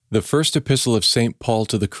The First Epistle of St. Paul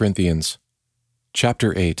to the Corinthians,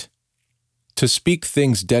 Chapter 8. To speak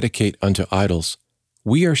things dedicate unto idols,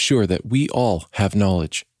 we are sure that we all have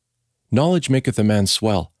knowledge. Knowledge maketh a man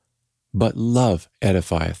swell, but love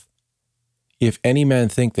edifieth. If any man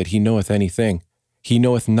think that he knoweth anything, he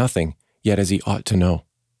knoweth nothing, yet as he ought to know.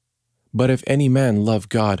 But if any man love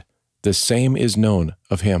God, the same is known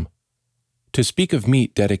of him. To speak of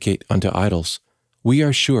meat dedicate unto idols, we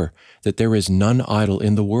are sure that there is none idol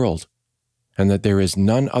in the world, and that there is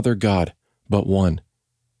none other God but one.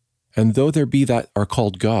 And though there be that are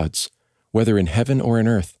called gods, whether in heaven or in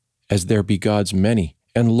earth, as there be gods many,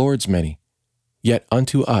 and lords many, yet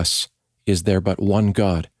unto us is there but one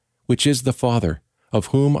God, which is the Father, of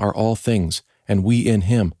whom are all things, and we in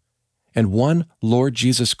him, and one Lord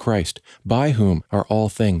Jesus Christ, by whom are all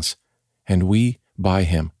things, and we by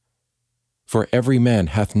him. For every man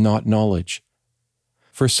hath not knowledge.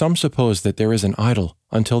 For some suppose that there is an idol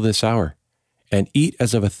until this hour, and eat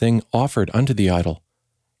as of a thing offered unto the idol,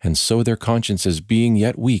 and so their consciences being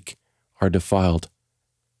yet weak are defiled.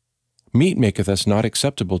 Meat maketh us not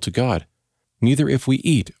acceptable to God, neither if we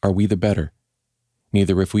eat are we the better,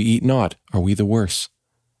 neither if we eat not are we the worse.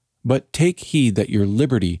 But take heed that your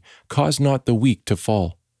liberty cause not the weak to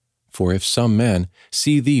fall. For if some man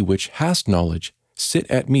see thee which hast knowledge sit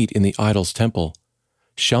at meat in the idol's temple,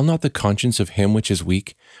 shall not the conscience of him which is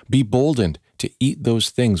weak be boldened to eat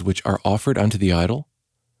those things which are offered unto the idol?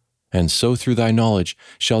 And so through thy knowledge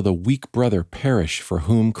shall the weak brother perish for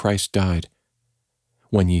whom Christ died.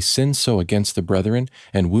 When ye sin so against the brethren,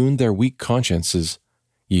 and wound their weak consciences,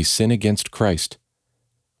 ye sin against Christ.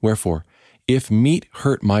 Wherefore, if meat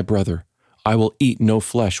hurt my brother, I will eat no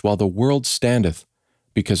flesh while the world standeth,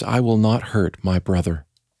 because I will not hurt my brother.